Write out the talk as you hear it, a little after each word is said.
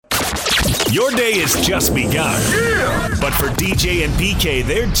Your day has just begun. Yeah! But for DJ and PK,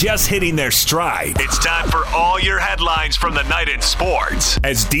 they're just hitting their stride. It's time for all your headlines from the night in sports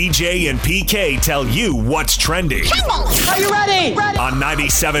as DJ and PK tell you what's trending. Are you ready? On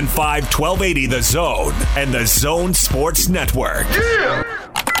 97.5 1280 The Zone and The Zone Sports Network. Yeah!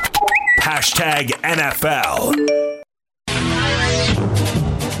 Hashtag NFL.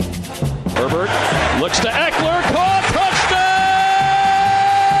 Herbert looks to Eckler, caught, touchdown!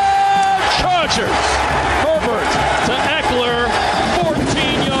 Chargers. Herbert to Eckler,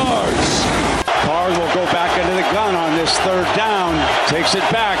 14 yards. Carr will go back into the gun on this third down. Takes it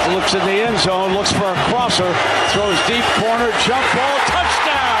back, looks in the end zone, looks for a crosser, throws deep corner, jump ball,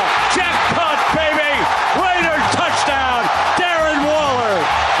 touchdown! Jackpot, baby! Raiders touchdown! Darren Waller!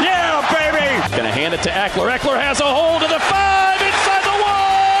 Yeah, baby! Gonna hand it to Eckler. Eckler has a hold of the 5, inside the 1!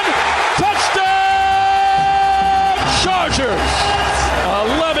 Touchdown! Chargers!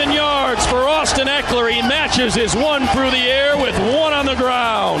 11 yards for Austin Eckler. He matches his one through the air with one on the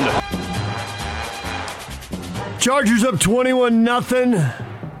ground. Chargers up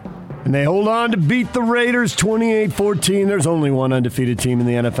 21-0, and they hold on to beat the Raiders 28-14. There's only one undefeated team in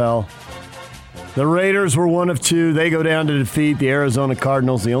the NFL. The Raiders were one of two. They go down to defeat the Arizona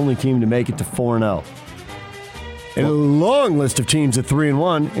Cardinals, the only team to make it to 4-0. And a long list of teams at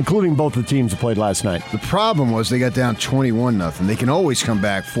 3-1, including both the teams that played last night. The problem was they got down 21-0. They can always come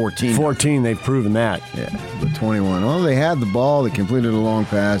back 14. 14, they've proven that. Yeah, but 21. Oh, they had the ball. They completed a long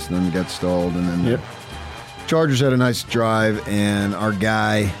pass, and then got stalled. And then Chargers had a nice drive, and our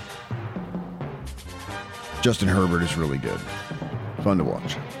guy, Justin Herbert, is really good. Fun to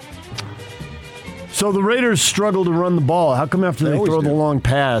watch. So the Raiders struggle to run the ball. How come after they throw the long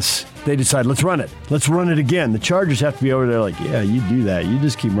pass, they decide, let's run it. Let's run it again. The Chargers have to be over there like, yeah, you do that. You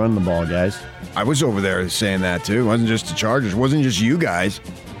just keep running the ball, guys. I was over there saying that, too. It wasn't just the Chargers. It wasn't just you guys.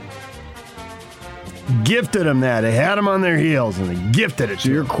 Gifted them that. They had them on their heels, and they gifted it to So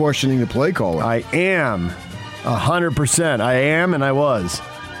you're questioning the play caller. I am. 100%. I am, and I was.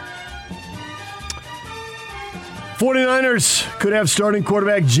 49ers could have starting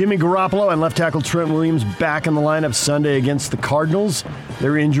quarterback Jimmy Garoppolo and left tackle Trent Williams back in the lineup Sunday against the Cardinals.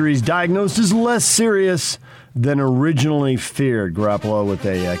 Their injuries diagnosed as less serious than originally feared. Garoppolo with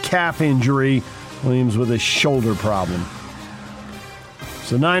a calf injury, Williams with a shoulder problem.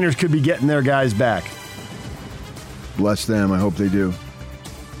 So Niners could be getting their guys back. Bless them. I hope they do.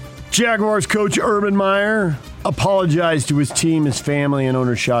 Jaguars coach Urban Meyer apologized to his team, his family, and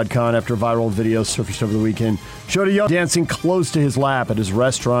owner Shad Khan after a viral video surfaced over the weekend. Showed a young dancing close to his lap at his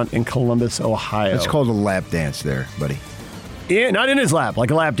restaurant in Columbus, Ohio. It's called a lap dance there, buddy. Yeah, not in his lap,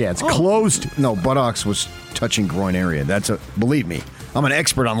 like a lap dance. Close to. No, buttocks was touching groin area. Believe me, I'm an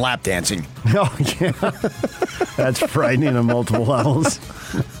expert on lap dancing. Oh, yeah. That's frightening on multiple levels.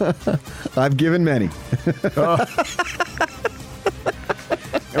 I've given many.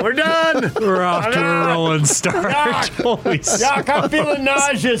 And we're done. We're off to a rolling start. Holy Doc, I'm feeling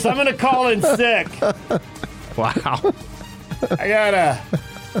nauseous. I'm going to call in sick. Wow. I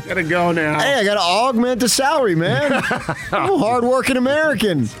gotta go now. Hey, I got to augment the salary, man. I'm a hard-working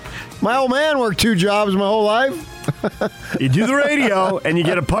American. My old man worked 2 jobs my whole life. You do the radio, and you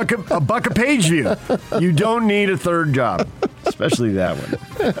get a buck a page view. You don't need a third job, especially that one.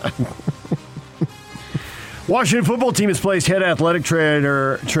 Washington football team has placed head athletic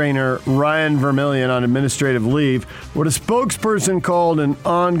trainer Ryan Vermillion on administrative leave, what a spokesperson called an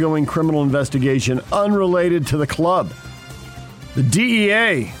ongoing criminal investigation unrelated to the club. The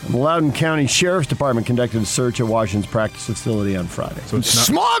DEA and the Loudoun County Sheriff's Department conducted a search at Washington's practice facility on Friday. So it's not,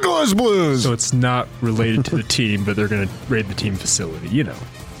 Smugglers Blues! so it's not related to the team, but they're going to raid the team facility, you know.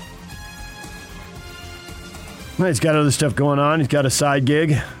 Well, he's got other stuff going on. He's got a side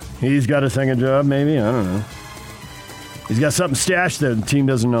gig. He's got a second job, maybe. I don't know. He's got something stashed there the team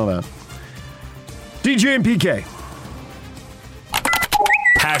doesn't know about. DJ and PK.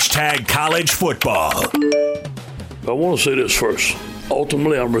 Hashtag college football. I want to say this first.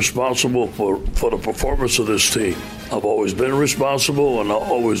 Ultimately, I'm responsible for the performance of this team. I've always been responsible, and I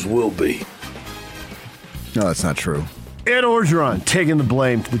always will be. No, that's not true. Ed Orgeron taking the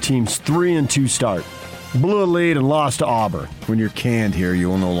blame for the team's 3-2 start. Blew a lead and lost to Auburn. When you're canned here, you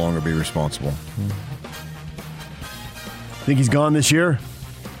will no longer be responsible. Think he's gone this year?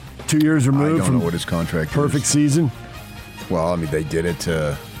 2 years removed I don't from know what his contract perfect is. season? Well, I mean, they did it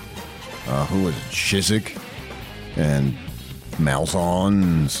to, who was it? Shizik and Malzahn,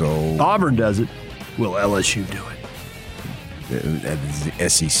 and so... Auburn does it. Will LSU do it? The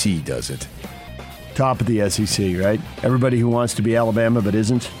SEC does it. Top of the SEC, right? Everybody who wants to be Alabama but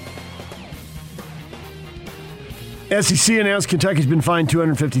isn't. SEC announced Kentucky's been fined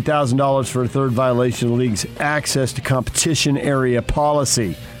 $250,000 for a third violation of the league's access to competition area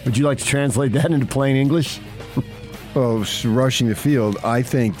policy. Would you like to translate that into plain English? Oh, rushing the field. I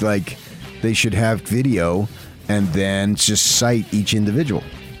think they should have video and then just cite each individual.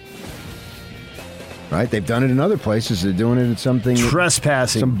 Right? They've done it in other places. They're doing it in something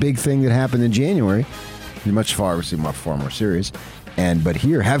trespassing, some big thing that happened in January. Much far more serious. But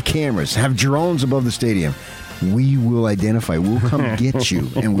here, have cameras, have drones above the stadium. We will identify. We'll come get you,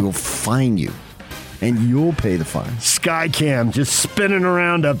 and we'll fine you, and you'll pay the fine. Skycam just spinning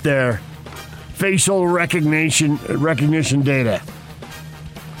around up there. Facial recognition data.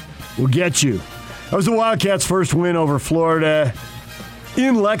 We'll get you. That was the Wildcats' first win over Florida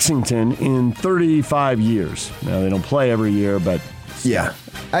in Lexington in 35 years. Now, they don't play every year, but... Yeah.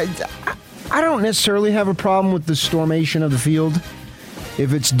 I don't necessarily have a problem with the stormation of the field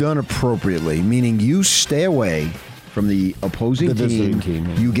if it's done appropriately, meaning you stay away from the opposing team.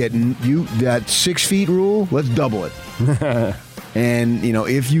 Yeah. You get that 6 feet rule, let's double it. And,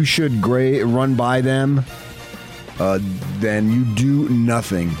 if you should run by them, then you do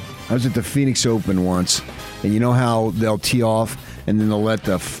nothing. I was at the Phoenix Open once, and you know how they'll tee off, and then they'll let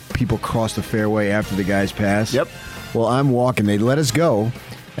the people cross the fairway after the guys pass? Yep. Well, I'm walking. They let us go,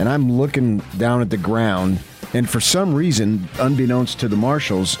 and I'm looking down at the ground, and for some reason, unbeknownst to the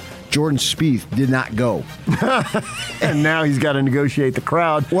marshals, Jordan Spieth did not go. And now he's got to negotiate the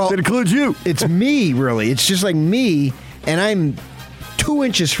crowd. Well, that includes you. It's me, really. It's just like me, and I'm 2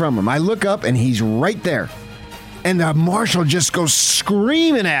 inches from him. I look up, and he's right there. And the marshal just goes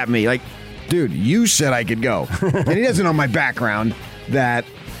screaming at me like, dude, you said I could go. And he doesn't know my background. And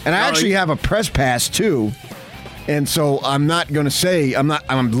I actually have a press pass, too. And so I'm not going to say,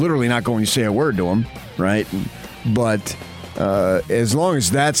 I'm literally not going to say a word to him, right? But as long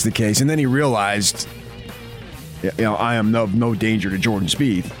as that's the case, and then he realized, I am no danger to Jordan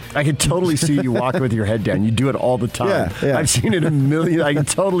Spieth. I can totally see you walking with your head down. You do it all the time. Yeah. I've seen it a million. I can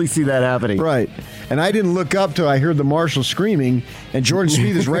totally see that happening. Right. And I didn't look up till I heard the marshal screaming, and Jordan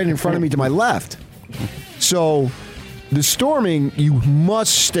Spieth is right in front of me to my left. So the storming, you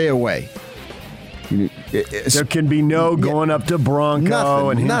must stay away. There can be no going up to Bronco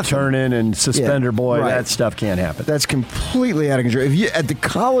and him turning and suspender boy. Right. That stuff can't happen. That's completely out of control. At the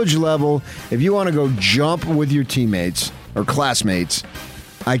college level, if you want to go jump with your teammates or classmates,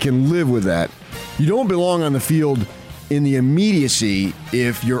 I can live with that. You don't belong on the field in the immediacy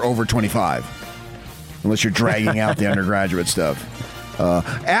if you're over 25, unless you're dragging out the undergraduate stuff.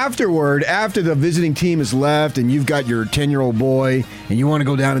 Afterward, after the visiting team has left and you've got your 10-year-old boy and you want to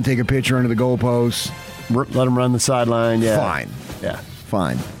go down and take a picture under the goalposts, let him run the sideline. Yeah, fine. Yeah,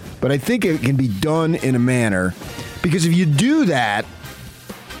 fine. But I think it can be done in a manner, because if you do that,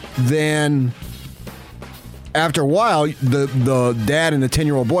 then after a while, the dad and the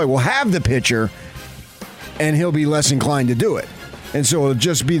 10-year-old boy will have the picture, and he'll be less inclined to do it. And so it'll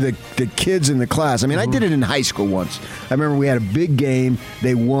just be the kids in the class. I mean, I did it in high school once. I remember we had a big game.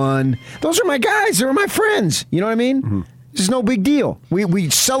 They won. Those are my guys. They were my friends. You know what I mean? Mm-hmm. It's no big deal. We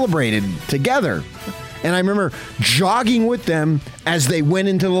celebrated together. And I remember jogging with them as they went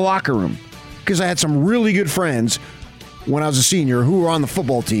into the locker room, because I had some really good friends when I was a senior who were on the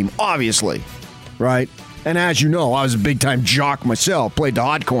football team, obviously, right? And as you know, I was a big-time jock myself, played the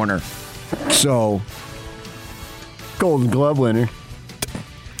hot corner. So, Golden Glove winner.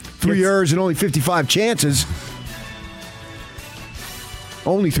 3 errors and only 55 chances.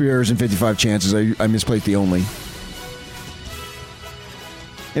 Only 3 errors and 55 chances. I misplaced the only.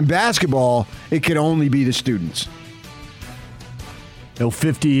 In basketball, it can only be the students. No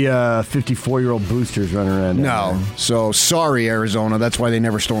 54-year-old boosters running around. No. So, sorry, Arizona. That's why they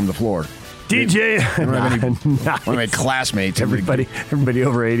never stormed the floor. DJ. One of my classmates. Everybody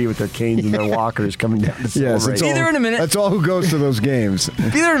over 80 with their canes and their walkers coming down to celebrate. Be there in a minute. That's all who goes to those games. Be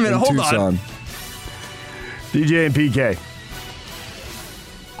there in a minute. Hold Tucson. on. DJ and PK.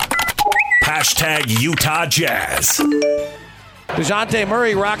 Hashtag Utah Jazz. DeJounte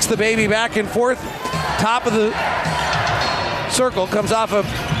Murray rocks the baby back and forth. Top of the circle, comes off a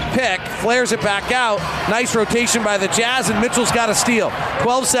pick, flares it back out. Nice rotation by the Jazz, and Mitchell's got a steal.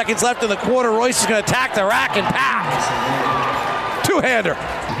 12 seconds left in the quarter. Royce is going to attack the rack and pass. Two-hander.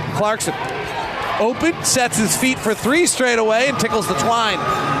 Clarkson open, sets his feet for three straight away, and tickles the twine.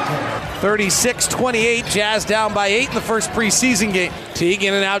 36-28, Jazz down by 8 in the first preseason game. Teague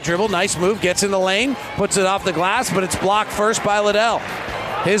in and out dribble, nice move, gets in the lane, puts it off the glass, but it's blocked first by Liddell.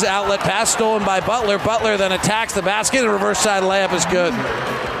 His outlet pass stolen by Butler. Butler then attacks the basket, and reverse side layup is good.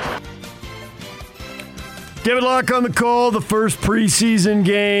 David Locke on the call. The first preseason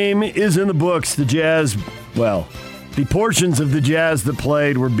game is in the books. The Jazz, well, The portions of the Jazz that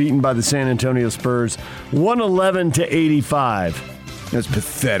played were beaten by the San Antonio Spurs 111-85. That's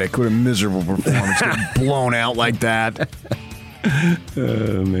pathetic. What a miserable performance. Getting blown out like that.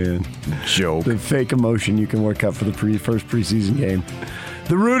 Oh, man. Joke. The fake emotion you can work up for the first preseason game.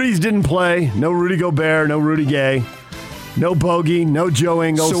 The Rudies didn't play. No Rudy Gobert, no Rudy Gay, no Bogey, no Joe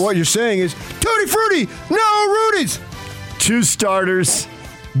Ingles. So what you're saying is, Tutti Frutti, no Rudies. 2 starters,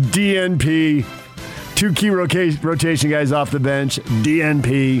 DNP. 2 key rotation guys off the bench,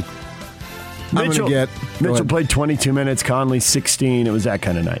 DNP. Mitchell played 22 minutes, Conley 16. It was that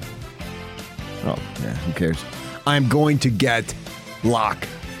kind of night. Oh, yeah, who cares? I'm going to get Locke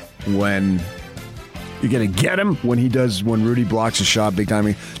when... You're going to get him? When Rudy blocks a shot big time.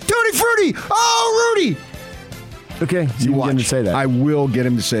 Tutti Frutti! Oh, Rudy! Okay, so you want him to say that. I will get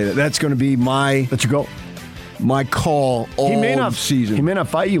him to say that. That's going to be That's your goal. My call all season. He may not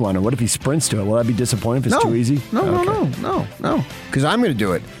fight you on it. What if he sprints to it? Will that be disappointing if it's too easy? No. Because I'm going to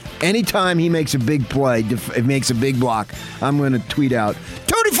do it. Anytime he makes a big play, makes a big block, I'm going to tweet out,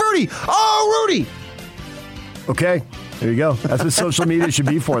 Tutti Frutti! Oh, Rudy! Okay, there you go. That's what social media should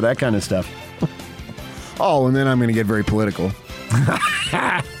be for, that kind of stuff. Oh, and then I'm going to get very political.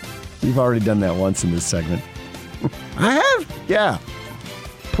 You've already done that once in this segment. I have? Yeah.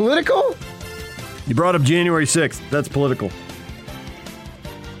 Political? You brought up January 6th. That's political.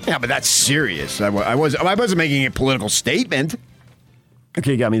 Yeah, but that's serious. I wasn't making a political statement.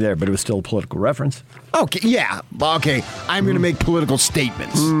 Okay, you got me there, but it was still a political reference. Okay, yeah. Okay, I'm going to make political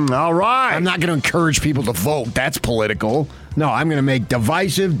statements. All right. I'm not going to encourage people to vote. That's political. No, I'm going to make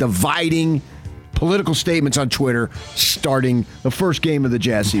divisive, dividing political statements on Twitter starting the first game of the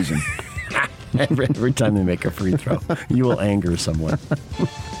Jazz season. Every time they make a free throw, you will anger someone.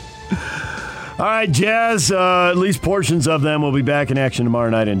 All right, Jazz, at least portions of them will be back in action tomorrow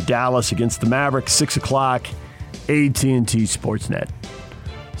night in Dallas against the Mavericks, 6 o'clock, AT&T Sportsnet.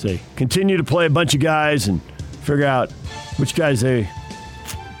 So they continue to play a bunch of guys and figure out which guys they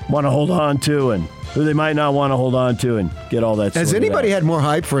want to hold on to and who they might not want to hold on to and get all that. Has anybody had more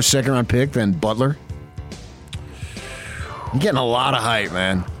hype for a second-round pick than Butler? You're getting a lot of hype,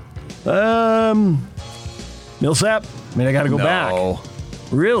 man. Millsap? I mean, I got to go back.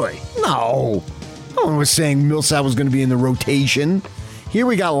 Really? No. No one was saying Millsap was going to be in the rotation. Here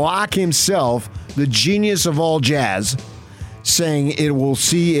we got Locke himself, the genius of all Jazz, saying it will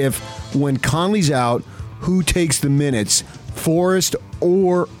see if, when Conley's out, who takes the minutes, Forrest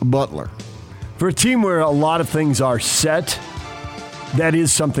or Butler. For a team where a lot of things are set, that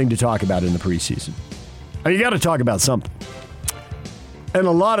is something to talk about in the preseason. You got to talk about something. And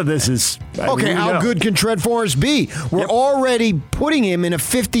a lot of this is... Okay, how good can Trent Forrest be? We're already putting him in a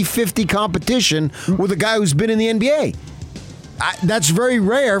 50-50 competition with a guy who's been in the NBA. That's very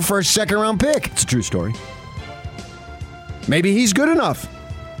rare for a second-round pick. It's a true story. Maybe he's good enough.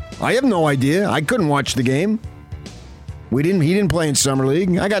 I have no idea. I couldn't watch the game. He didn't play in Summer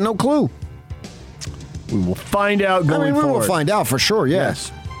League. I got no clue. We will find out going forward. We will find out for sure,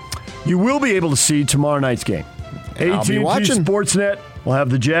 yes. You will be able to see tomorrow night's game. AT&T Sportsnet will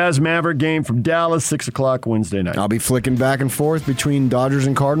have the Jazz Maverick game from Dallas, 6 o'clock Wednesday night. I'll be flicking back and forth between Dodgers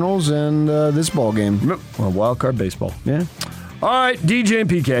and Cardinals and this ball game. Well, wild card baseball. Yeah. All right, DJ and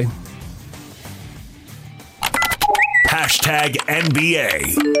PK. Hashtag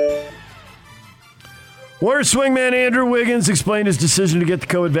NBA. Warriors swingman Andrew Wiggins explained his decision to get the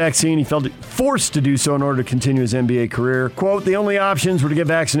COVID vaccine. He felt forced to do so in order to continue his NBA career. Quote, the only options were to get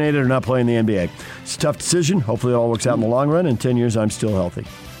vaccinated or not play in the NBA. It's a tough decision. Hopefully it all works out in the long run. In 10 years, I'm still healthy.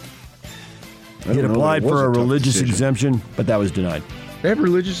 He had applied for a religious exemption, but that was denied. They have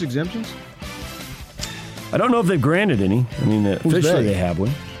religious exemptions? I don't know if they've granted any. I mean, officially they have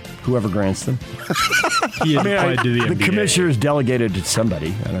one. Whoever grants them. He applied to the NBA. The commissioner is delegated to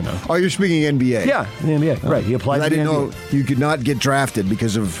somebody. I don't know. Oh, you're speaking NBA? Yeah, the NBA. Right. He applied to the NBA. I didn't know you could not get drafted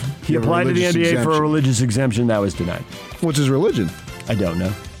because of He applied to the NBA exemption. For a religious exemption. That was denied. What's his religion? I don't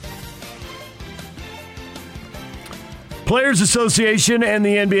know. Players Association and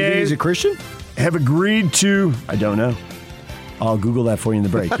the NBA. He's a Christian? Have agreed to... I don't know. I'll Google that for you in the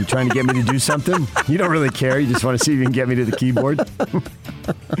break. You trying to get me to do something? You don't really care. You just want to see if you can get me to the keyboard. The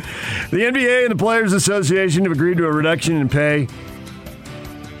NBA and the Players Association have agreed to a reduction in pay.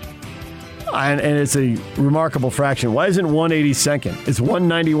 And it's a remarkable fraction. Why isn't 1/82nd? It's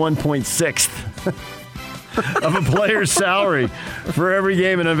 191.6th of a player's salary for every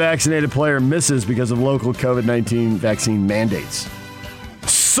game an unvaccinated player misses because of local COVID-19 vaccine mandates.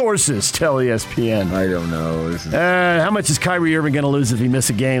 Sources tell ESPN. I don't know. How much is Kyrie Irving going to lose if he misses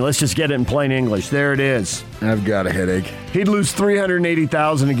a game? Let's just get it in plain English. There it is. I've got a headache. He'd lose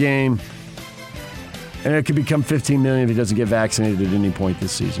 $380,000 a game. And it could become $15 million if he doesn't get vaccinated at any point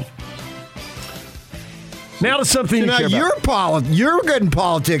this season. Now to something you care about. You're getting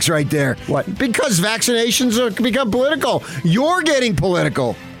politics right there. What? Because vaccinations have become political. You're getting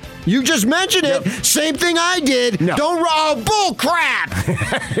political. You just mentioned it. Yep. Same thing I did. No. Bull crap.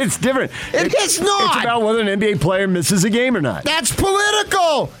 It's different. It's not. It's about whether an NBA player misses a game or not. That's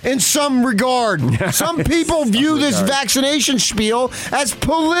political in some regard. Some people view this vaccination spiel as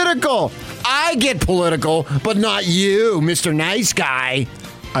political. I get political, but not you, Mr. Nice Guy.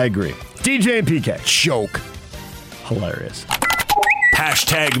 I agree. DJ and PK. Joke. Hilarious.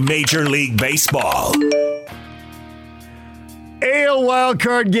 Hashtag Major League Baseball. AL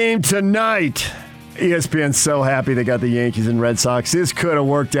wildcard game tonight. ESPN's so happy they got the Yankees and Red Sox. This could have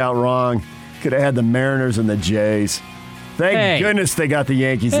worked out wrong. Could have had the Mariners and the Jays. Thank goodness they got the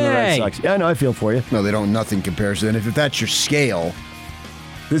Yankees and the Red Sox. Yeah, I know, I feel for you. No, they don't. Nothing compares to that. If that's your scale,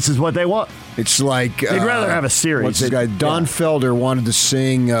 this is what they want. It's like they'd rather have a series. What's this guy? Don Felder wanted to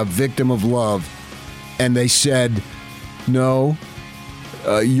sing "Victim of Love," and they said, "No,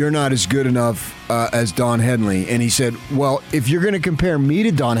 you're not as good enough as Don Henley." And he said, "Well, if you're going to compare me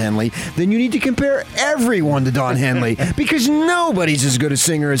to Don Henley, then you need to compare everyone to Don Henley because nobody's as good a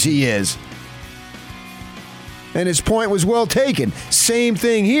singer as he is." And his point was well taken. Same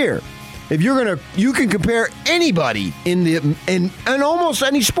thing here. If you can compare anybody in almost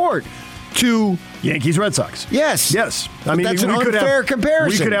any sport to Yankees, Red Sox. Yes. I mean, that's an unfair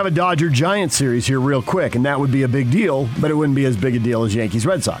comparison. We could have a Dodger-Giants series here real quick, and that would be a big deal, but it wouldn't be as big a deal as Yankees,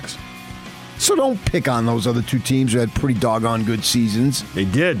 Red Sox. So don't pick on those other two teams who had pretty doggone good seasons. They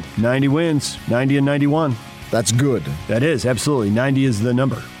did. 90 wins, 90 and 91. That's good. That is, absolutely. 90 is the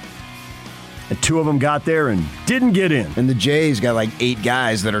number. And two of them got there and didn't get in. And the Jays got like 8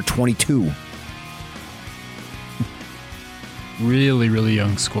 guys that are 22. Really, really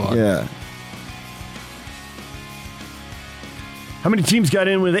young squad. Yeah. How many teams got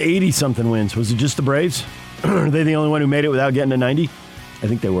in with 80-something wins? Was it just the Braves? Are they the only one who made it without getting to 90? I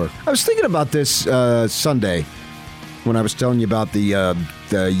think they were. I was thinking about this Sunday when I was telling you about the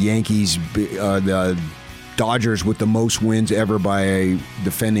Yankees, the Dodgers with the most wins ever by a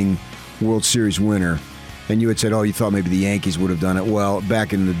defending World Series winner. And you had said, you thought maybe the Yankees would have done it. Well,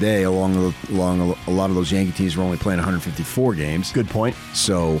 back in the day, along a lot of those Yankee teams were only playing 154 games. Good point.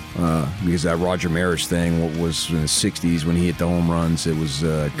 So, because that Roger Maris thing, what was in the 60s when he hit the home runs, it was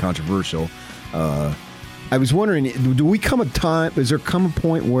controversial. I was wondering, is there come a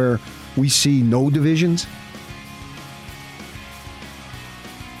point where we see no divisions?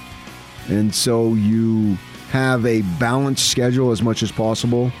 And so you have a balanced schedule as much as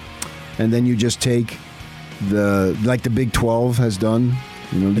possible, and then you just take like the Big 12 has done.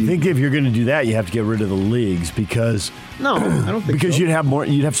 I think if you're going to do that, you have to get rid of the leagues because I don't think because so.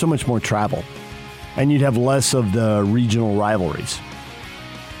 you'd have so much more travel, and you'd have less of the regional rivalries.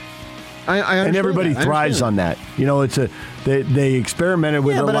 I and everybody thrives on that. They experimented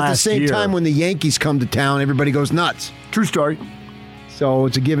with it last year. But at the same time, when the Yankees come to town, everybody goes nuts. True story. So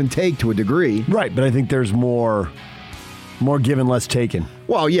it's a give and take to a degree. Right, but I think there's more given, less taken.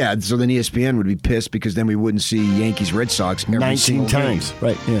 Well, yeah, so then ESPN would be pissed because then we wouldn't see Yankees Red Sox every 19 times. Game.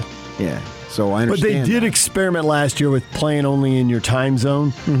 Right, yeah. Yeah, so I understand. But they did experiment last year with playing only in your time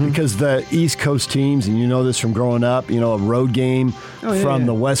zone because the East Coast teams, and you know this from growing up, a road game from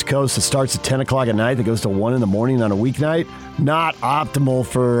the West Coast that starts at 10 o'clock at night that goes to 1 in the morning on a weeknight, not optimal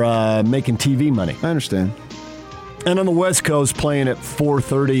for making TV money. I understand. And on the West Coast, playing at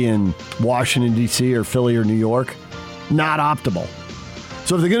 4:30 in Washington, D.C. or Philly or New York, not optimal.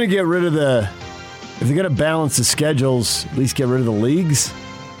 So if they're going to get rid of if they're going to balance the schedules, at least get rid of the leagues.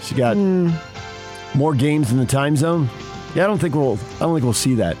 So you got more games in the time zone. Yeah, I don't think we'll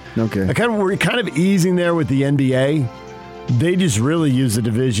see that. Okay. We're kind of easing there with the NBA. They just really use the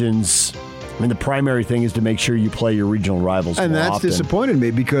divisions. I mean, the primary thing is to make sure you play your regional rivals more often. And that's disappointed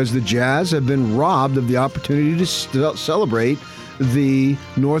me because the Jazz have been robbed of the opportunity to celebrate the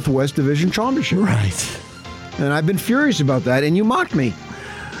Northwest Division Championship. Right. And I've been furious about that, and you mocked me.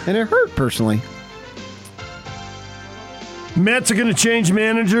 And it hurt, personally. Mets are going to change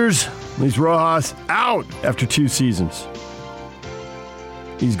managers. Luis Rojas out after 2 seasons.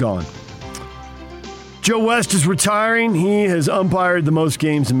 He's gone. Joe West is retiring. He has umpired the most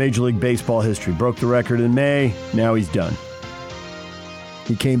games in Major League Baseball history. Broke the record in May. Now he's done.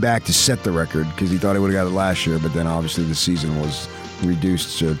 He came back to set the record because he thought he would have got it last year, but then obviously the season was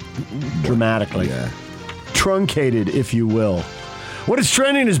reduced to dramatically. Yeah. Truncated, if you will. What is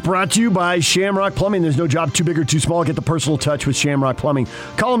Trending is brought to you by Shamrock Plumbing. There's no job too big or too small. Get the personal touch with Shamrock Plumbing.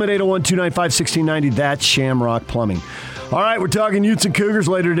 Call them at 801-295-1690. That's Shamrock Plumbing. All right, we're talking Utes and Cougars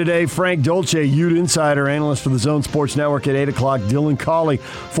later today. Frank Dolce, Ute Insider, analyst for the Zone Sports Network at 8 o'clock. Dylan Cawley,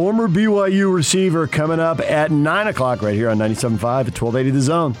 former BYU receiver, coming up at 9 o'clock right here on 97.5 at 1280 The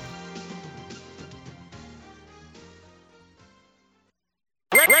Zone.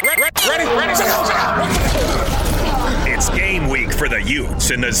 It's game week for the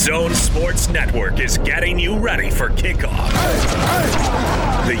Utes, and the Zone Sports Network is getting you ready for kickoff.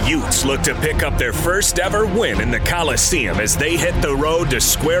 The Utes look to pick up their first ever win in the Coliseum as they hit the road to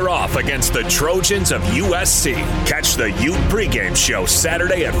square off against the Trojans of USC. Catch the Ute pregame show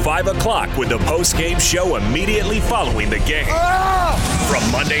Saturday at 5 o'clock with the postgame show immediately following the game.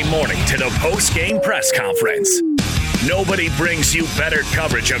 From Monday morning to the postgame press conference, nobody brings you better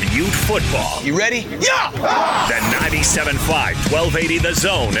coverage of Ute football. You ready? Yeah! Than 97.5, 1280 The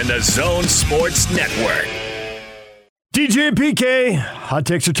Zone and the Zone Sports Network. DJ and PK, Hot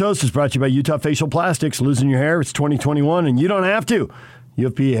Takes or Toast is brought to you by Utah Facial Plastics. Losing your hair, it's 2021, and you don't have to.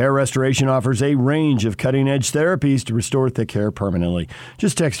 UFP Hair Restoration offers a range of cutting-edge therapies to restore thick hair permanently.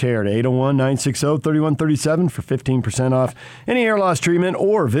 Just text HAIR to 801-960-3137 for 15% off any hair loss treatment,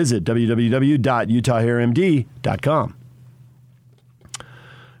 or visit www.utahhairmd.com.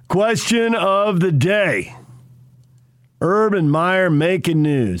 Question of the day. Urban Meyer making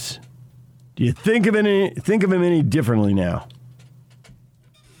news. Do you think of him any differently now?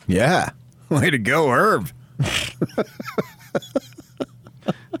 Yeah. Way to go, Herb.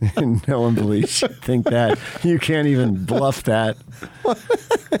 No one believes you think that. You can't even bluff that.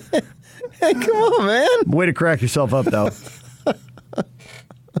 Hey, come on, man. Way to crack yourself up, though.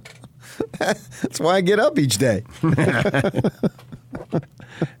 That's why I get up each day.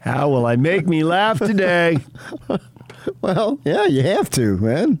 How will I make me laugh today? Well, yeah, you have to,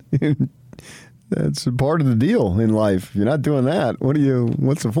 man. That's a part of the deal in life. If you're not doing that,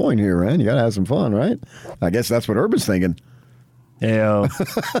 what's the point here, man? You got to have some fun, right? I guess that's what Urban's thinking. Yeah.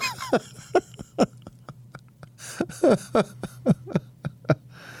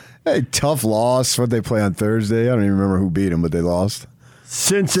 Hey, tough loss. What'd they play on Thursday? I don't even remember who beat them, but they lost.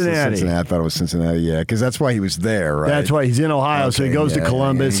 Cincinnati. I thought it was Cincinnati, yeah, because that's why he was there, right? That's why he's in Ohio, so he goes to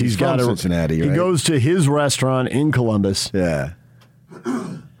Columbus. He's got Cincinnati, right? He goes to his restaurant in Columbus. Yeah.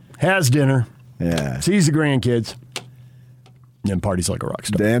 Has dinner. Yeah. Sees the grandkids. And parties like a rock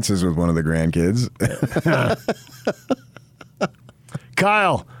star. Dances with one of the grandkids.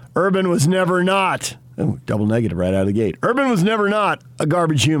 Kyle, Urban was never not. Oh, double negative right out of the gate. Urban was never not a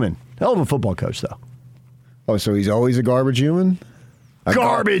garbage human. Hell of a football coach, though. Oh, so he's always a garbage human?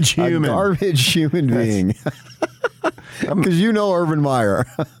 Garbage human. A garbage human being. Because you know Urban Meyer.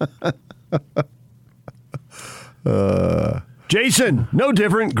 Jason, no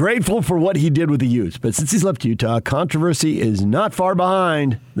different. Grateful for what he did with the Utes. But since he's left Utah, controversy is not far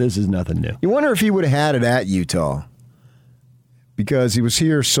behind. This is nothing new. You wonder if he would have had it at Utah. Because he was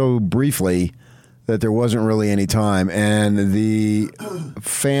here so briefly that there wasn't really any time. And the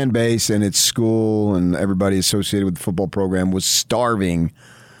fan base and its school and everybody associated with the football program was starving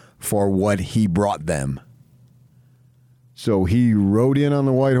for what he brought them. So he rode in on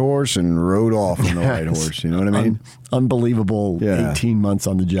the white horse and rode off on the white horse. You know what I mean? Unbelievable 18 months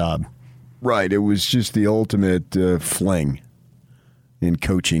on the job. Right. It was just the ultimate fling in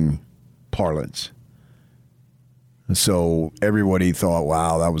coaching parlance. So everybody thought,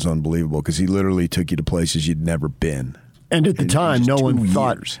 wow, that was unbelievable because he literally took you to places you'd never been. And at the time, no one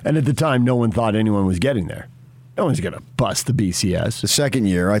thought anyone was getting there. No one's going to bust the BCS. The second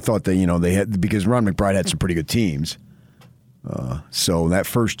year, I thought that, they had, because Ron McBride had some pretty good teams. So that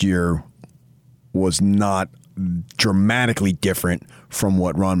first year was not dramatically different from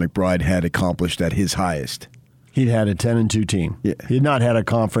what Ron McBride had accomplished at his highest. He'd had a 10-2 team. Yeah. He had not had a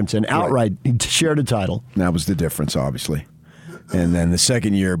conference and outright he shared a title. That was the difference, obviously. And then the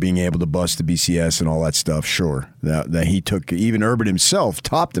second year, being able to bust the BCS and all that stuff, sure. That he took, even Urban himself,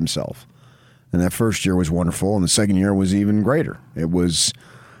 topped himself. And that first year was wonderful, and the second year was even greater. It was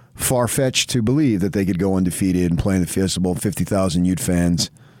far-fetched to believe that they could go undefeated and play in the Fiesta Bowl, 50,000 Ute fans.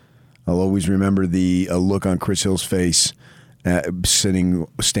 I'll always remember the look on Chris Hill's face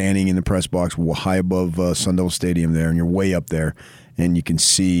standing in the press box high above Sundell Stadium there, and you're way up there, and you can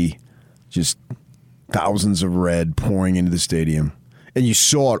see just thousands of red pouring into the stadium. And you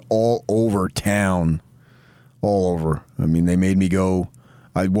saw it all over town, all over. I mean, they made me go.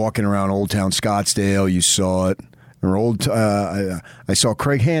 Walking around Old Town Scottsdale, you saw it. Or I saw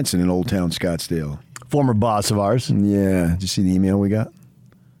Craig Hansen in Old Town Scottsdale. Former boss of ours. Yeah. Did you see the email we got?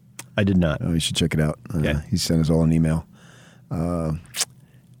 I did not. Oh, you should check it out. Yeah. He sent us all an email.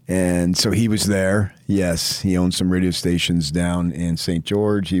 And so he was there. Yes, he owned some radio stations down in St.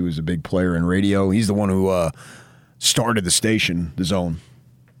 George. He was a big player in radio. He's the one who started the station, the Zone.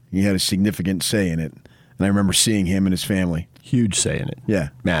 He had a significant say in it. And I remember seeing him and his family. Huge say in it. Yeah.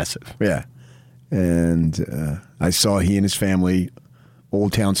 Massive. Yeah. And I saw he and his family,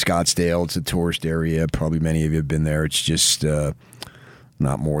 Old Town Scottsdale. It's a tourist area. Probably many of you have been there. It's just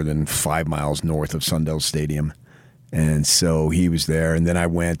not more than 5 miles north of Sundell Stadium. And so he was there. And then I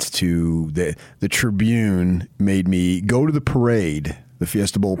went to the Tribune, made me go to the parade, the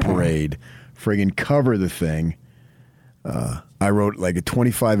Fiesta Bowl parade, friggin' cover the thing. I wrote like a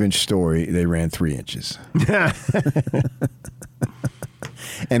 25-inch story. They ran 3 inches.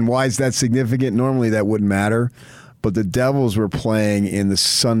 And why is that significant? Normally that wouldn't matter. But the Devils were playing in the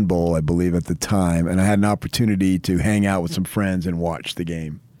Sun Bowl, I believe, at the time. And I had an opportunity to hang out with some friends and watch the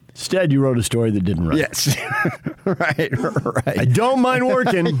game. Instead, you wrote a story that didn't run. Yes. Right. I don't mind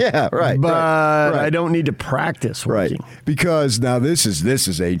working. Yeah, right. But right. I don't need to practice working. Right. Because now this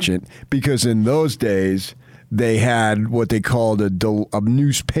is ancient. Because in those days, they had what they called a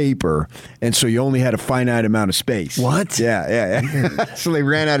newspaper, and so you only had a finite amount of space. What? Yeah. So they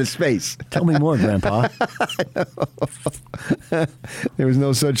ran out of space. Tell me more, Grandpa. There was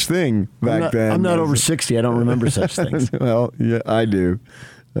no such thing back then. I'm not over 60. I don't remember such things. Well, yeah, I do.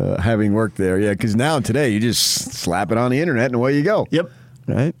 Having worked there, yeah, because now today you just slap it on the internet and away you go. Yep.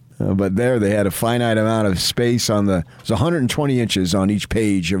 Right? But there they had a finite amount of space it was 120 inches on each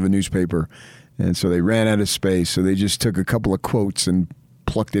page of a newspaper. And so they ran out of space, so they just took a couple of quotes and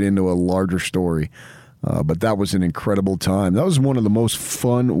plucked it into a larger story. But that was an incredible time. That was one of the most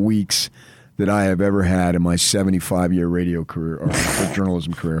fun weeks that I have ever had in my 75-year radio career or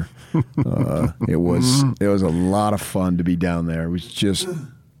journalism career. It was a lot of fun to be down there. It was just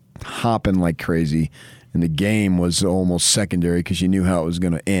hopping like crazy, and the game was almost secondary because you knew how it was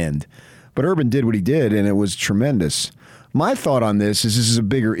going to end. But Urban did what he did, and it was tremendous. My thought on this is a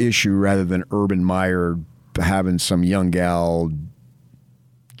bigger issue rather than Urban Meyer having some young gal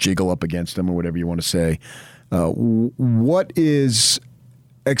jiggle up against him or whatever you want to say. What is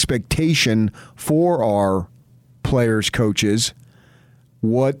expectation for our players, coaches?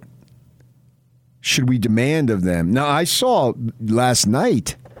 What should we demand of them? Now, I saw last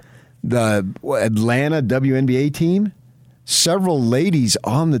night the Atlanta WNBA team, several ladies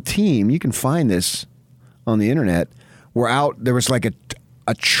on the team, you can find this on the internet, were out. There was like a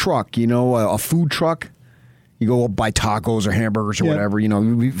truck, a food truck. You go buy tacos or hamburgers or whatever.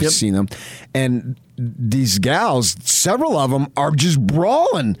 We've seen them. And these gals, several of them are just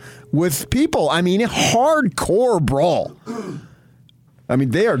brawling with people. I mean, hardcore brawl. I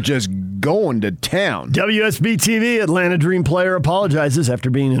mean, they are just going to town. WSB-TV, Atlanta Dream player apologizes after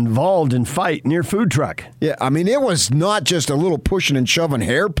being involved in fight near food truck. Yeah, I mean, it was not just a little pushing and shoving,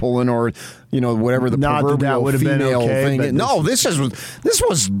 hair pulling, or whatever the not proverbial that female okay, thing is. No, this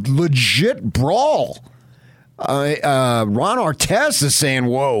was legit brawl. Ron Artest is saying,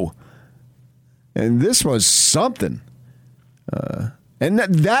 "Whoa," and this was something. And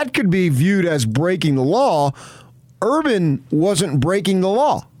that could be viewed as breaking the law. Urban wasn't breaking the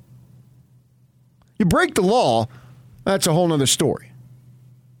law. You break the law, that's a whole other story.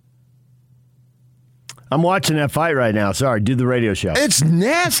 I'm watching that fight right now. Sorry, do the radio show. It's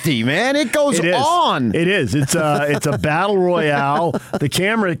nasty, man. It goes on. It is. It's a battle royale. The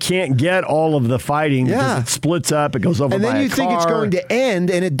camera can't get all of the fighting because it splits up. It goes over by a car. And then you think it's going to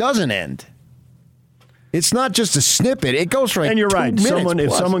end, and it doesn't end. It's not just a snippet. It goes for like 2 minutes. And you're right.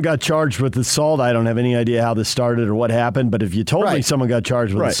 If someone got charged with assault, I don't have any idea how this started or what happened. But if you told me someone got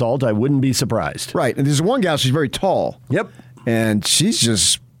charged with assault, I wouldn't be surprised. Right. And there's one gal, she's very tall. Yep. And she's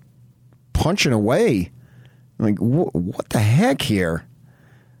just punching away. Like, what the heck here?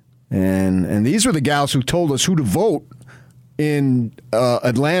 And these were the gals who told us who to vote in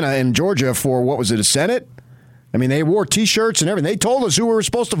Atlanta and Georgia for, what was it, a Senate? I mean, they wore T-shirts and everything. They told us who we were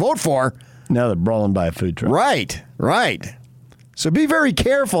supposed to vote for. Now they're brawling by a food truck. Right. So be very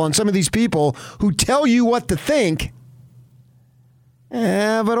careful on some of these people who tell you what to think.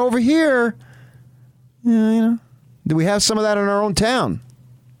 But over here, do we have some of that in our own town?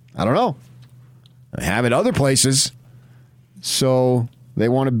 I don't know. I have it other places. So they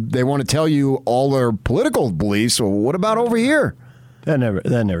want to tell you all their political beliefs. Well, what about over here? That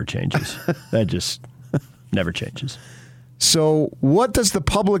never changes. That just never changes. So what does the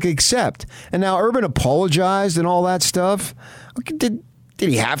public accept? And now Urban apologized and all that stuff. Okay, did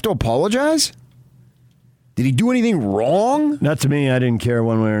he have to apologize? Did he do anything wrong? Not to me. I didn't care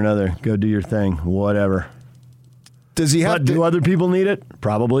one way or another. Go do your thing. Whatever. Does he have do other people need it?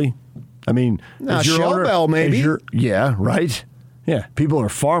 Probably. I mean, Shell maybe. Yeah, right. Yeah, people are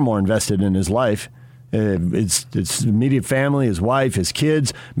far more invested in his life. It's immediate family, his wife, his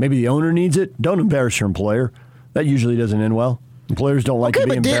kids. Maybe the owner needs it. Don't embarrass your employer. That usually doesn't end well. Players don't like to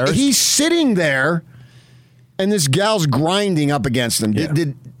be embarrassed. He's sitting there, and this gal's grinding up against him. Yeah.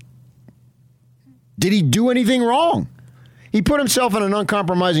 Did he do anything wrong? He put himself in an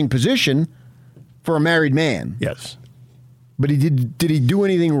uncompromising position for a married man. Yes. But did he do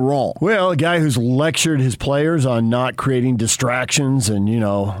anything wrong? Well, a guy who's lectured his players on not creating distractions and,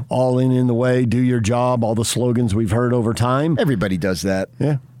 all in the way, do your job, all the slogans we've heard over time. Everybody does that.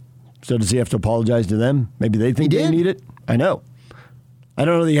 Yeah. So does he have to apologize to them? Maybe they think they need it. I know. I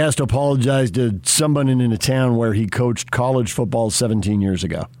don't know that he has to apologize to someone in a town where he coached college football 17 years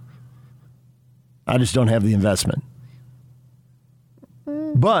ago. I just don't have the investment.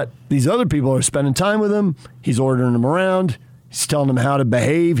 But these other people are spending time with him. He's ordering them around. He's telling them how to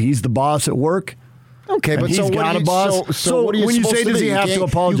behave. He's the boss at work. Okay, and but he's so got a boss. So what are you when you supposed say, to does do? he have to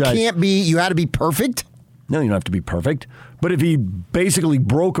apologize? You had to be perfect? No, you don't have to be perfect. But if he basically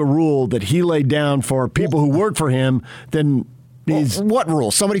broke a rule that he laid down for people who work for him, then he's... What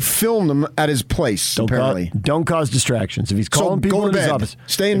rule? Somebody filmed him at his place, apparently. Don't cause distractions. If he's calling people into his office...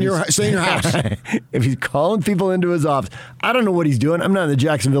 Stay in your house. If he's calling people into his office, I don't know what he's doing. I'm not in the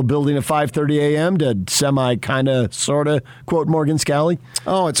Jacksonville building at 5:30 a.m. to sort of, quote Morgan Scalley.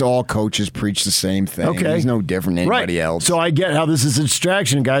 Oh, it's all coaches preach the same thing. Okay. He's no different than anybody else. So I get how this is a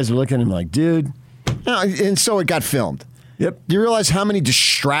distraction. Guys are looking at him like, dude... And so it got filmed. Yep. Do you realize how many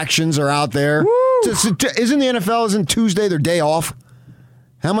distractions are out there? Isn't the NFL, isn't Tuesday their day off?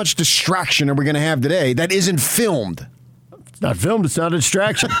 How much distraction are we going to have today that isn't filmed? It's not filmed. It's not a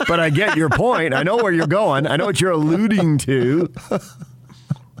distraction. But I get your point. I know where you're going. I know what you're alluding to.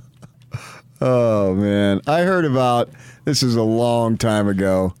 Oh, man. I heard about, this is a long time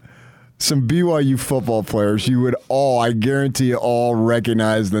ago, some BYU football players I guarantee you all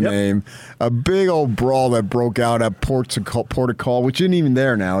recognize the name. A big old brawl that broke out at Portical, which isn't even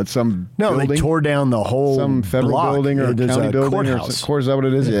there now. It's some building. They tore down the whole some federal block. building or county building. Courthouse. Of course, is that what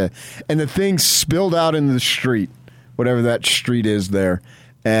it is? Yeah. And the thing spilled out into the street, whatever that street is there.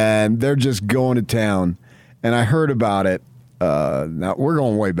 And they're just going to town. And I heard about it. Now, we're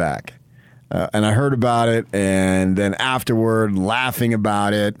going way back. And I heard about it, and then afterward, laughing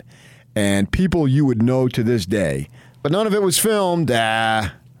about it. And people you would know to this day. But none of it was filmed.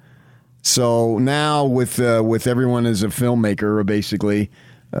 So now with everyone as a filmmaker, basically,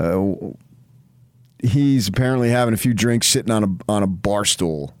 he's apparently having a few drinks sitting on a bar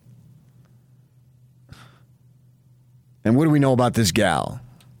stool. And what do we know about this gal?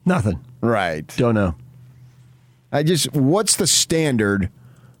 Nothing. Right. Don't know. What's the standard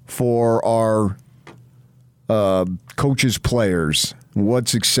for our coaches, players?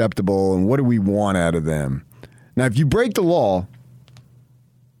 What's acceptable, and what do we want out of them? Now, if you break the law,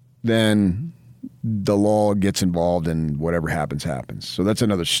 then the law gets involved and whatever happens. So that's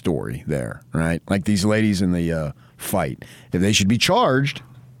another story there, right? Like these ladies in the fight. If they should be charged,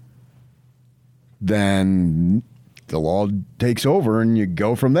 then the law takes over and you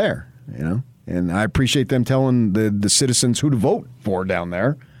go from there, And I appreciate them telling the citizens who to vote for down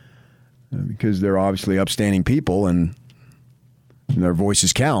there because they're obviously upstanding people and their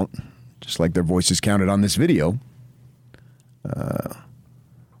voices count, just like their voices counted on this video. But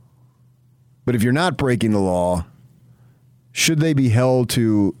if you're not breaking the law, should they be held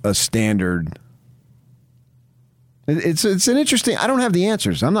to a standard? It's an interesting... I don't have the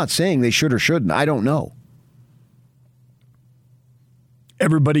answers. I'm not saying they should or shouldn't. I don't know.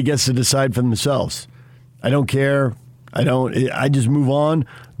 Everybody gets to decide for themselves. I don't care. I just move on.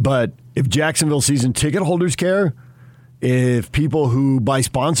 But if Jacksonville season ticket holders care... If people who buy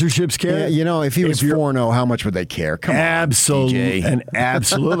sponsorships care, if he was 4-0, how much would they care? Come on, DJ. And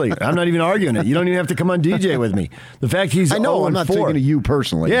absolutely. I'm not even arguing it. You don't even have to come on DJ with me. The fact he's 0-4. I know. I'm not thinking of you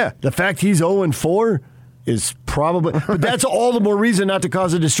personally. Yeah, the fact he's 0-4 is probably, but that's all the more reason not to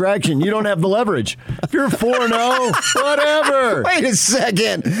cause a distraction. You don't have the leverage. If you're 4-0, whatever. Wait a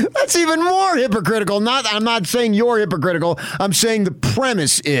second. That's even more hypocritical. I'm not saying you're hypocritical. I'm saying the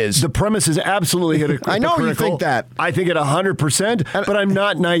premise is. The premise is absolutely hypocritical. I know you think that. I think it 100%, but I'm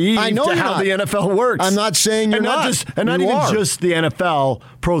not naive to how the NFL works. I'm not saying you're not. Not even just the NFL,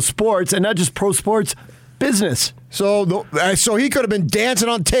 pro sports, and not just pro sports, business. So he could have been dancing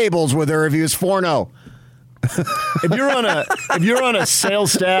on tables with her if he was 4-0. If you're on a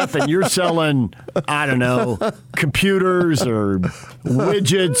sales staff and you're selling, I don't know, computers or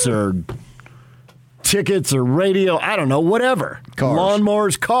widgets or tickets or radio, I don't know, whatever. Cars.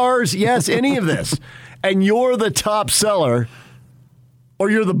 Lawnmowers, cars, yes, any of this. And you're the top seller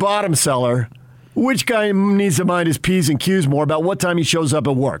or you're the bottom seller, which guy needs to mind his P's and Q's more about what time he shows up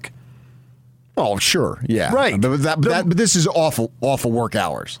at work? Oh, sure. Yeah. Right. But this is awful work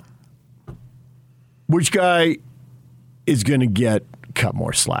hours. Which guy is going to get cut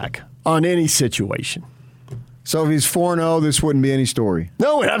more slack on any situation? So if he's 4-0, this wouldn't be any story.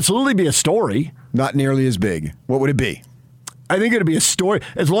 No, it would absolutely be a story. Not nearly as big. What would it be? I think it would be a story.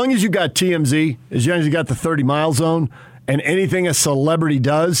 As long as you got TMZ, as long as you got the 30-mile zone, and anything a celebrity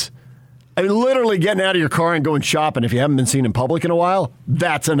does, I mean, literally getting out of your car and going shopping if you haven't been seen in public in a while,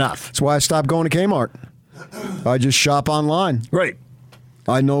 that's enough. That's why I stopped going to Kmart. I just shop online. Right.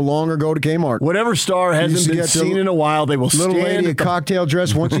 I no longer go to Kmart. Whatever star hasn't been seen in a while, they will little stand lady at a cocktail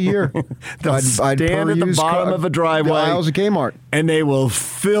dress once a year. I'd stand at the bottom of a driveway, aisles of Kmart, and they will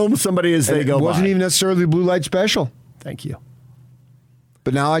film somebody as they go by. It wasn't even necessarily blue light special. Thank you.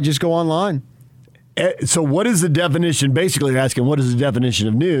 But now I just go online. So what is the definition? Basically, you're asking what is the definition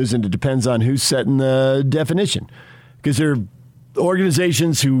of news, and it depends on who's setting the definition. Because there are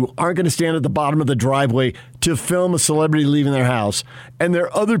organizations who aren't going to stand at the bottom of the driveway to film a celebrity leaving their house, and there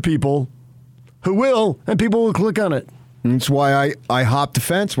are other people who will, and people will click on it. And that's why I hop the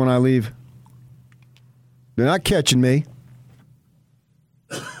fence when I leave. They're not catching me.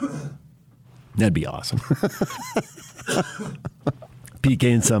 That'd be awesome. PK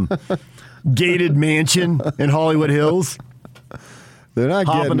in some gated mansion in Hollywood Hills. They're not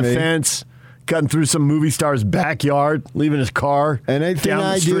hopping getting the me. fence, cutting through some movie star's backyard, leaving his car, and anything down the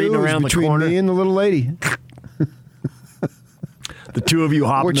I street do and around is the between corner. me and the little lady. The two of you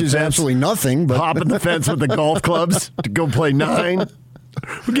hopping Which the is fence, absolutely nothing. But hopping the fence with the golf clubs to go play 9.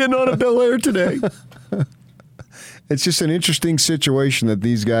 We're getting on a Bel Air today. It's just an interesting situation that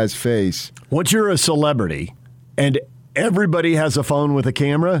these guys face. Once you're a celebrity and everybody has a phone with a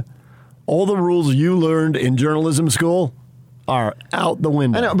camera, all the rules you learned in journalism school are out the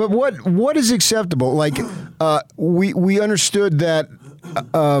window. I know, but what is acceptable? Like, we understood that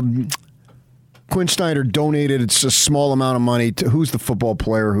Quinn Snyder donated a small amount of money to, who's the football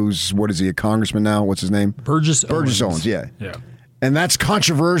player what is he, a congressman now? What's his name? Burgess Owens, yeah. Yeah. And that's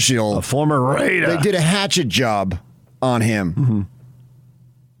controversial. A former Raider. They did a hatchet job on him. Mm-hmm.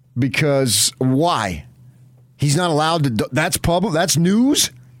 Because why? He's not allowed to. That's public. That's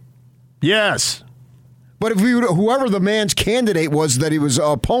news. Yes. But if whoever the man's candidate was that he was an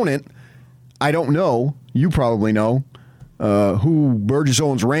opponent, I don't know. You probably know who Burgess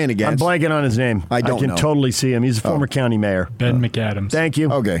Owens ran against. I'm blanking on his name. I don't can know. totally see him. He's a former county mayor. Ben McAdams. Thank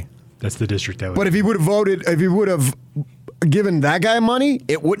you. Okay. That's the district that was. But if he would have voted, if he would have given that guy money,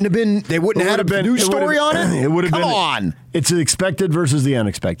 it wouldn't have been. They wouldn't have had a news story on it. It would have been. Come on. It's the expected versus the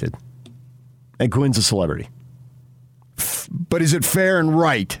unexpected. And Quinn's a celebrity. But is it fair and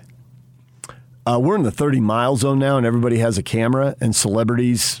right? We're in the 30-mile zone now, and everybody has a camera, and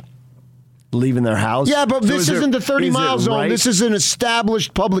celebrities leaving their house. Yeah, but this isn't the 30-mile zone. Right? This is an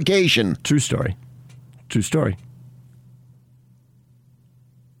established publication. True story. True story.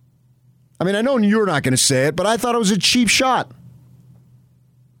 I mean, I know you're not going to say it, but I thought it was a cheap shot.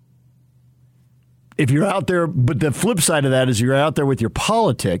 If you're out there, but the flip side of that is you're out there with your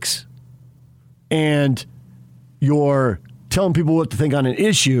politics, and you're telling people what to think on an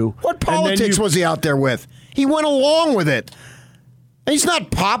issue. What politics was he out there with? He went along with it. He's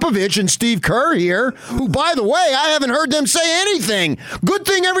not Popovich and Steve Kerr here, who, by the way, I haven't heard them say anything. Good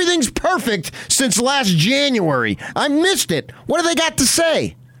thing everything's perfect since last January. I missed it. What do they got to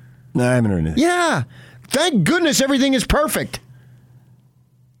say? No, I haven't heard anything. Yeah. Thank goodness everything is perfect.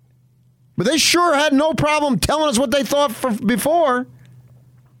 But they sure had no problem telling us what they thought before.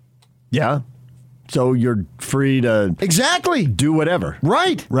 Yeah. So you're free to exactly do whatever.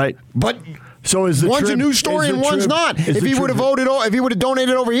 Right. Right. But so is the one's trib, a news story and one's not. If he would have voted, if he would have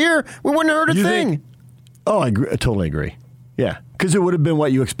donated over here, we wouldn't have heard a thing. I totally agree. Yeah, because it would have been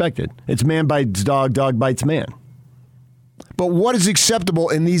what you expected. It's man bites dog, dog bites man. But what is acceptable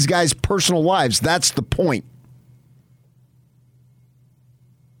in these guys' personal lives? That's the point.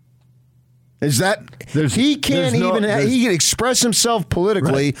 Is that he can't even he can express himself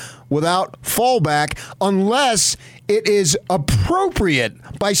politically without fallback unless it is appropriate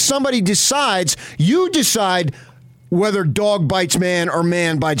by somebody decides. You decide whether dog bites man or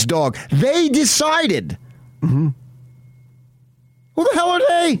man bites dog. They decided. Mm-hmm. Who the hell are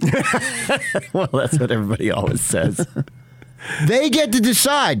they? Well, that's what everybody always says. They get to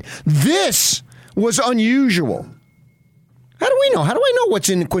decide. This was unusual. How do we know? How do I know what's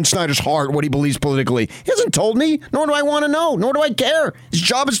in Quinn Snyder's heart, what he believes politically? He hasn't told me, nor do I want to know, nor do I care. His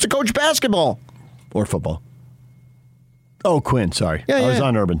job is to coach basketball. Or football. Oh, Quinn, sorry. Yeah, I was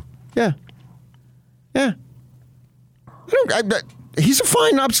on Urban. Yeah. Yeah. He's a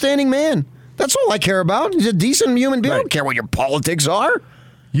fine, upstanding man. That's all I care about. He's a decent human being. I don't care what your politics are.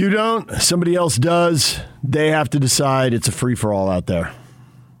 You don't. Somebody else does. They have to decide. It's a free-for-all out there.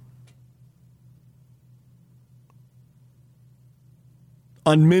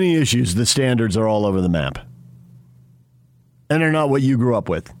 On many issues, the standards are all over the map. And they're not what you grew up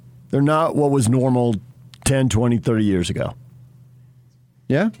with. They're not what was normal 10, 20, 30 years ago.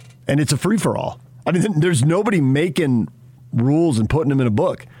 Yeah? And it's a free-for-all. I mean, there's nobody making rules and putting them in a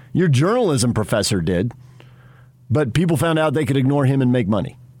book. Your journalism professor did, but people found out they could ignore him and make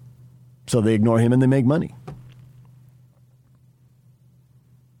money. So they ignore him and they make money.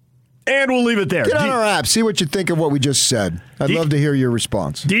 And we'll leave it there. Get on our app. See what you think of what we just said. I'd love to hear your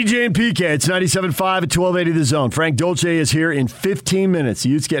response. DJ and PK, it's 97.5 at 1280 The Zone. Frank Dolce is here in 15 minutes. The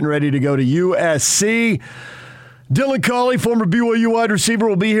Utes getting ready to go to USC. Dylan Collie, former BYU wide receiver,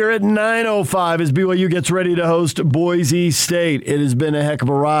 will be here at 9:05 as BYU gets ready to host Boise State. It has been a heck of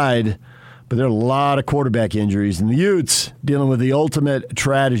a ride, but there are a lot of quarterback injuries, and the Utes dealing with the ultimate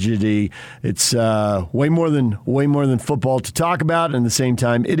tragedy. It's way more than football to talk about, and at the same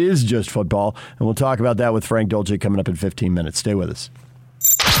time, it is just football, and we'll talk about that with Frank Dolce coming up in 15 minutes. Stay with us.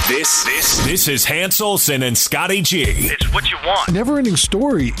 This is Hans Olsen and Scotty G. It's what you want. Never-ending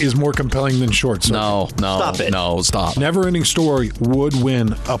Story is more compelling than Short Circuit. No, stop it. No, stop. Never-ending Story would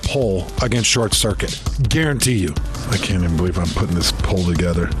win a poll against Short Circuit. Guarantee you. I can't even believe I'm putting this poll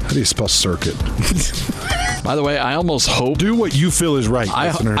together. How do you spell circuit? By the way, I almost hope... Do what you feel is right,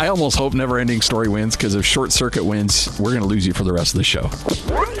 listener. I almost hope Never-ending Story wins, because if Short Circuit wins, we're going to lose you for the rest of the show.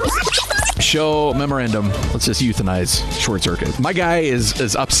 Show memorandum. Let's just euthanize Short Circuit. My guy is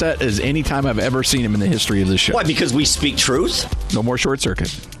as upset as any time I've ever seen him in the history of this show. Why? Because we speak truth? No more Short Circuit.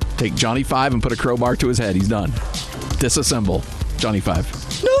 Take Johnny Five and put a crowbar to his head. He's done. Disassemble Johnny Five.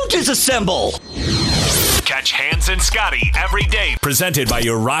 No disassemble. Catch Hans and Scotty every day. Presented by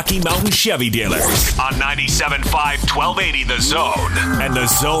your Rocky Mountain Chevy dealers on 97.5 1280 The Zone and The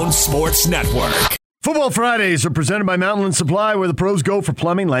Zone Sports Network. Football Fridays are presented by Mountainland Supply, where the pros go for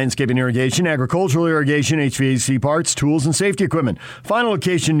plumbing, landscaping, irrigation, agricultural irrigation, HVAC parts, tools, and safety equipment. Final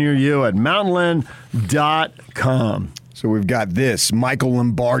location near you at mountainland.com. So we've got this, Michael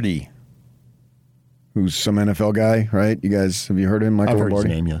Lombardi, who's some NFL guy, right? You guys, have you heard of him, Michael Lombardi? I've heard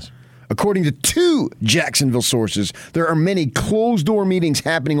his name, yes. According to two Jacksonville sources, there are many closed-door meetings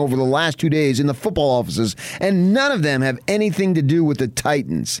happening over the last 2 days in the football offices, and none of them have anything to do with the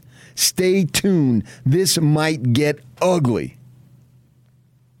Titans. Stay tuned. This might get ugly.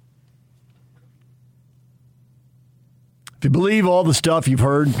 If you believe all the stuff you've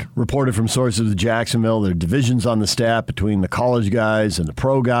heard reported from sources of Jacksonville, there are divisions on the staff between the college guys and the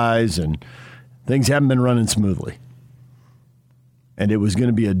pro guys, and things haven't been running smoothly. And it was going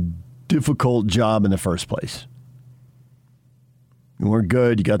to be a difficult job in the first place. You weren't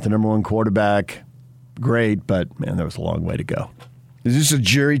good. You got the number one quarterback. Great, but, man, there was a long way to go. Is this a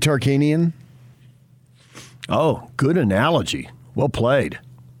Jerry Tarkanian? Oh, good analogy. Well played.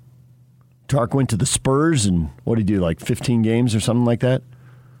 Tark went to the Spurs, and what did he do, like 15 games or something like that?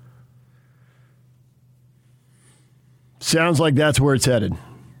 Sounds like that's where it's headed.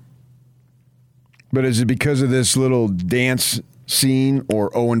 But is it because of this little dance scene or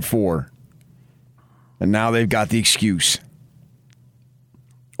 0-4? And now they've got the excuse.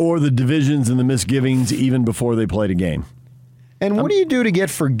 Or the divisions and the misgivings even before they played a game. And what do you do to get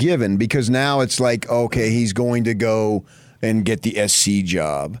forgiven? Because now it's like, okay, he's going to go and get the SC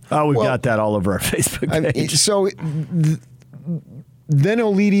job. Oh, we've got that all over our Facebook page. Then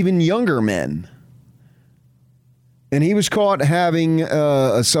he'll lead even younger men. And he was caught having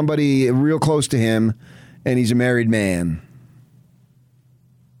somebody real close to him, and he's a married man.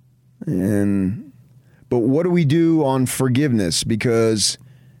 But what do we do on forgiveness? Because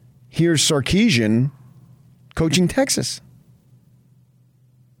here's Sarkisian coaching Texas.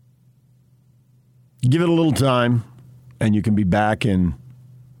 Give it a little time, and you can be back in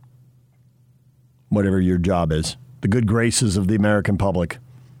whatever your job is. The good graces of the American public.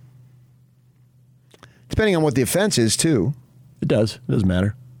 Depending on what the offense is, too. It does. It doesn't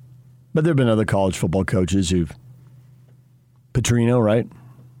matter. But there have been other college football coaches who've... Petrino, right?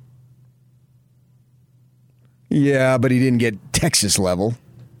 Yeah, but he didn't get Texas level.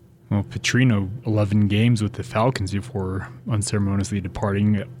 Well, Petrino, 11 games with the Falcons before unceremoniously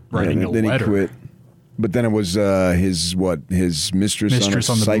departing, writing a letter. Then he quit. But then it was his mistress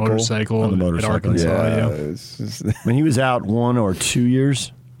on the cycle. motorcycle at Arkansas. Yeah. When he was out 1 or 2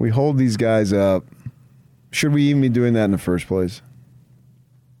 years. We hold these guys up. Should we even be doing that in the first place?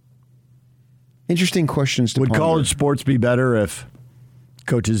 Interesting questions to ponder. Would college sports be better if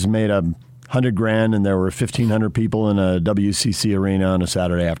coaches made $100,000 and there were 1,500 people in a WCC arena on a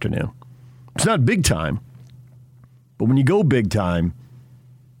Saturday afternoon? It's not big time, but when you go big time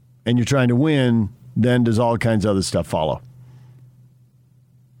and you're trying to win, then does all kinds of other stuff follow?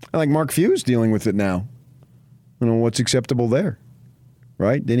 I like Mark Few's dealing with it now. I don't know what's acceptable there.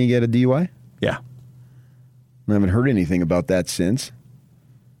 right? Didn't he get a DUI? Yeah. I haven't heard anything about that since.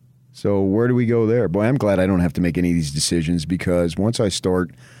 So where do we go there? Boy, I'm glad I don't have to make any of these decisions because once I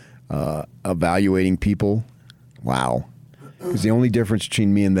start evaluating people, wow. Because the only difference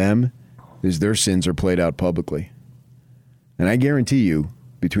between me and them is their sins are played out publicly. And I guarantee you,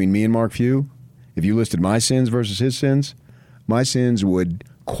 between me and Mark Few, if you listed my sins versus his sins, my sins would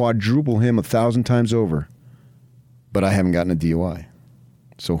quadruple him 1,000 times over. But I haven't gotten a DUI.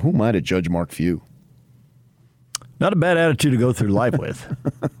 So who am I to judge Mark Few? Not a bad attitude to go through life with.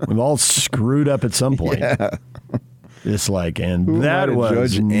 We've all screwed up at some point. Yeah. It's like, and who that am I to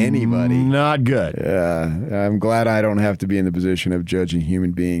was judge anybody. Not good. Yeah, I'm glad I don't have to be in the position of judging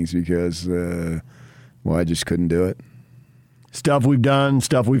human beings because, I just couldn't do it. Stuff we've done,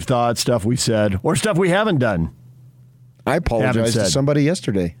 stuff we've thought, stuff we've said, or stuff we haven't done. I apologized to somebody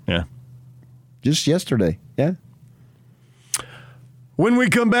yesterday. Yeah. Just yesterday. Yeah. When we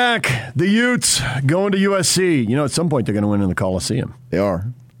come back, the Utes going to USC. You know, at some point they're going to win in the Coliseum. They are.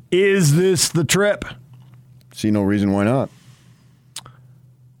 Is this the trip? See no reason why not.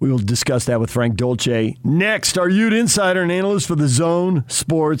 We will discuss that with Frank Dolce next. Our Ute insider and analyst for the Zone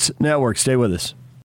Sports Network. Stay with us.